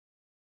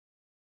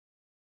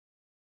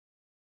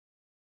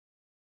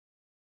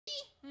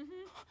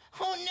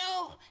Oh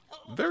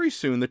no! Very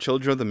soon, the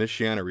children of the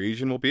Michiana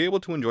region will be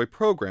able to enjoy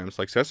programs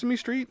like Sesame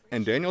Street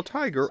and Daniel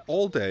Tiger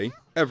all day,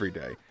 every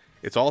day.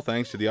 It's all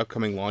thanks to the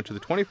upcoming launch of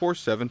the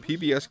 24/7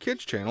 PBS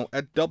Kids channel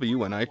at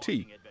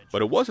WNIT.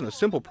 But it wasn't a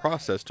simple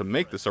process to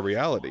make this a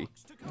reality.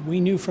 We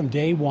knew from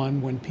day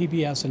one when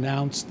PBS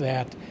announced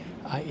that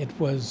it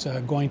was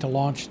going to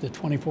launch the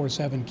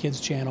 24/7 Kids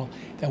channel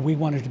that we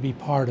wanted to be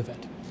part of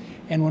it.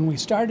 And when we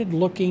started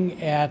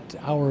looking at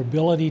our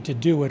ability to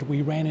do it,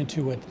 we ran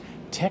into a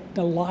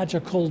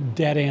technological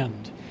dead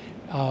end.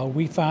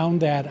 We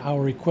found that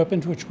our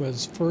equipment, which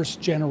was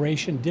first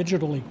generation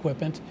digital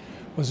equipment,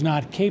 was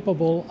not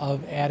capable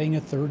of adding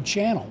a third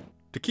channel.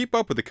 To keep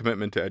up with the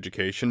commitment to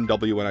education,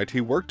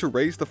 WNIT worked to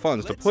raise the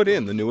funds to put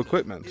in the new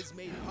equipment.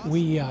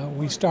 We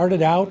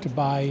started out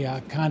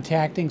by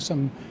contacting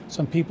some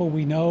people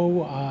we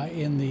know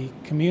in the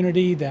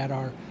community that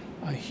are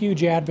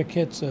huge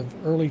advocates of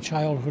early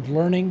childhood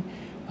learning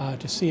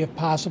to see if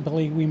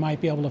possibly we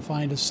might be able to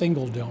find a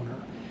single donor.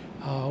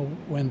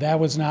 When that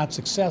was not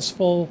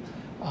successful,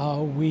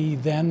 we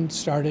then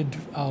started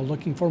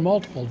looking for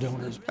multiple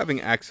donors.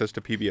 Having access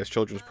to PBS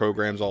children's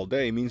programs all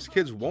day means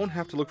kids won't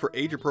have to look for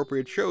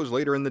age-appropriate shows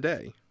later in the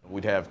day.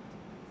 We'd have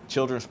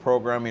children's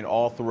programming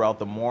all throughout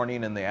the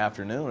morning and the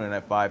afternoon, and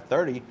at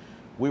 5:30,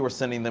 we were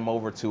sending them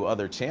over to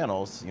other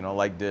channels, you know,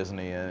 like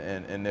Disney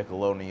and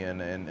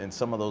Nickelodeon and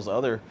some of those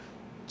other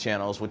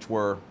channels which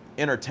were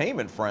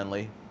entertainment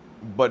friendly,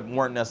 but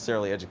weren't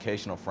necessarily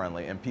educational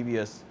friendly. And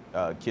PBS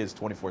Kids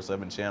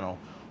 24/7 channel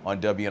on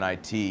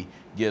WNIT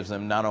gives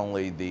them not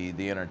only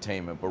the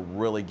entertainment, but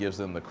really gives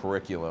them the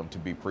curriculum to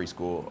be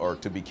preschool or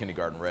to be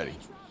kindergarten ready.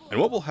 And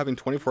what will having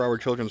 24-hour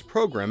children's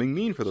programming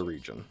mean for the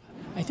region?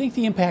 I think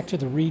the impact to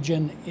the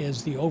region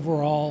is the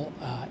overall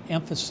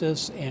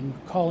emphasis and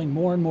calling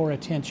more and more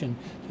attention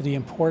to the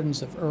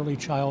importance of early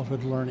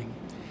childhood learning.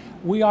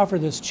 We offer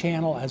this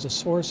channel as a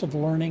source of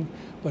learning,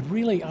 but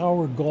really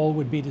our goal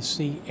would be to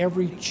see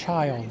every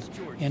child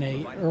in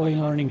an early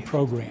learning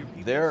program.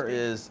 There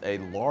is a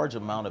large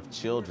amount of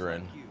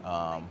children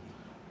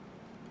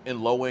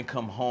in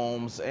low-income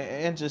homes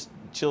and just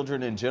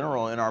children in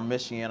general in our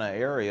Michiana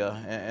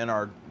area and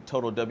our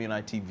total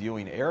WNIT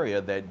viewing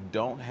area that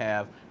don't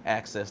have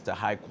access to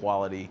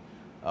high-quality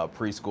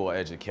preschool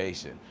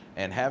education.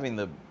 And having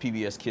the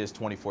PBS Kids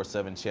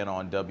 24/7 channel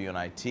on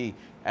WNIT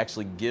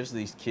actually gives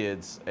these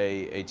kids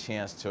a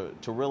chance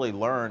to really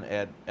learn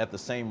at the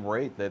same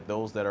rate that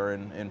those that are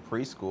in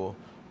preschool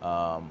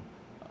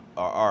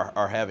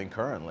are having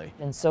currently.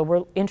 And so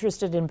we're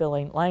interested in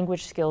building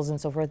language skills and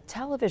so forth.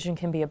 Television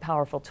can be a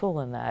powerful tool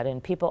in that,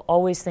 and people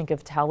always think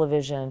of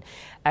television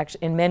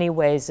actually in many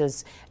ways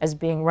as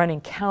being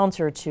running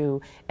counter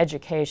to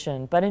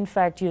education, but in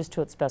fact used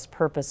to its best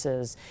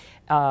purposes.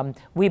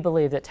 We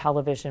believe that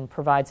television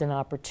provides an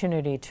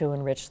opportunity to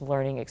enrich the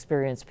learning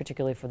experience,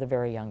 particularly for the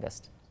very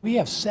youngest. We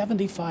have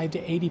 75 to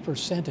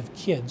 80% of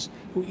kids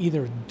who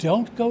either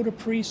don't go to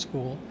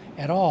preschool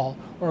at all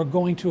or are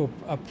going to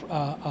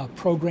a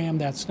program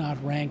that's not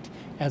ranked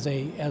as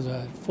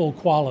a full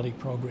quality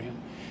program.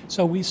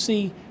 So we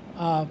see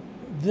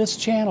this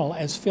channel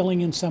as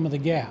filling in some of the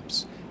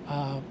gaps,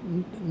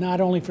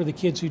 not only for the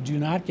kids who do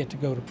not get to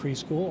go to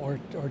preschool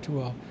or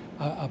to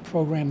a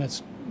program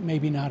that's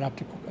maybe not up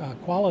to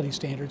quality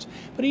standards,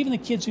 but even the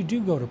kids who do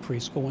go to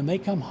preschool, when they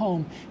come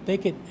home, they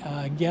could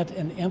get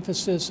an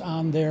emphasis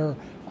on their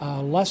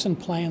lesson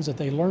plans that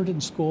they learned in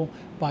school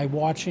by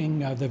watching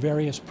the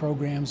various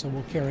programs that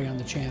we'll carry on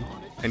the channel.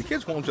 And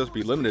kids won't just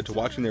be limited to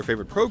watching their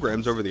favorite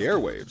programs over the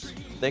airwaves.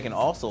 They can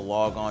also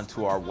log on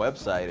to our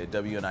website at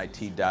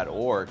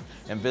WNIT.org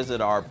and visit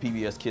our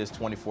PBS Kids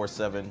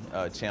 24/7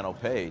 channel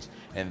page.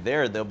 And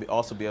there they'll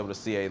also be able to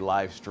see a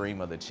live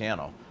stream of the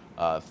channel.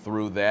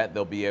 Through that,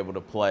 they'll be able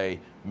to play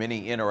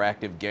many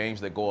interactive games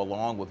that go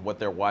along with what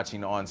they're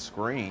watching on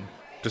screen.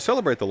 To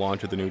celebrate the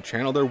launch of the new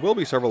channel, there will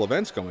be several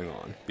events going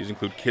on. These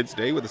include Kids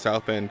Day with the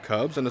South Bend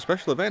Cubs and a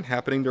special event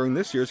happening during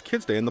this year's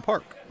Kids Day in the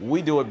park.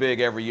 We do it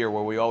big every year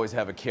where we always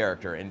have a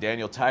character, and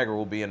Daniel Tiger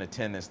will be in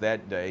attendance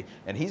that day,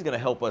 and he's going to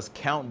help us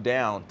count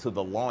down to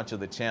the launch of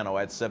the channel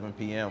at 7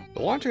 p.m.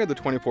 The launching of the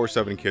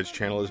 24/7 Kids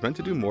channel is meant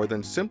to do more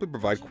than simply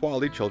provide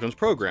quality children's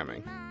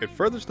programming. It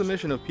furthers the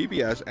mission of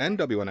PBS and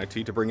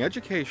WNIT to bring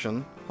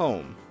education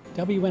home.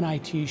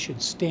 WNIT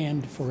should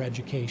stand for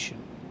education.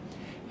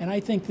 And I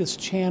think this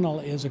channel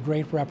is a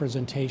great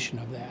representation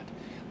of that.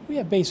 We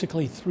have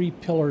basically three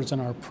pillars in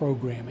our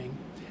programming.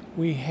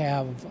 We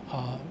have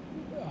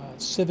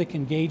civic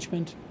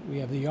engagement, we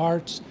have the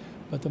arts,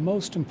 but the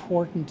most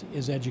important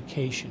is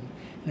education.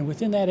 And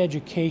within that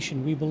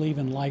education, we believe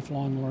in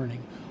lifelong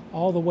learning.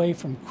 All the way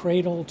from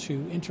cradle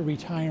to into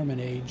retirement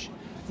age,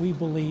 we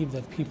believe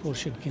that people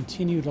should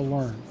continue to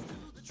learn.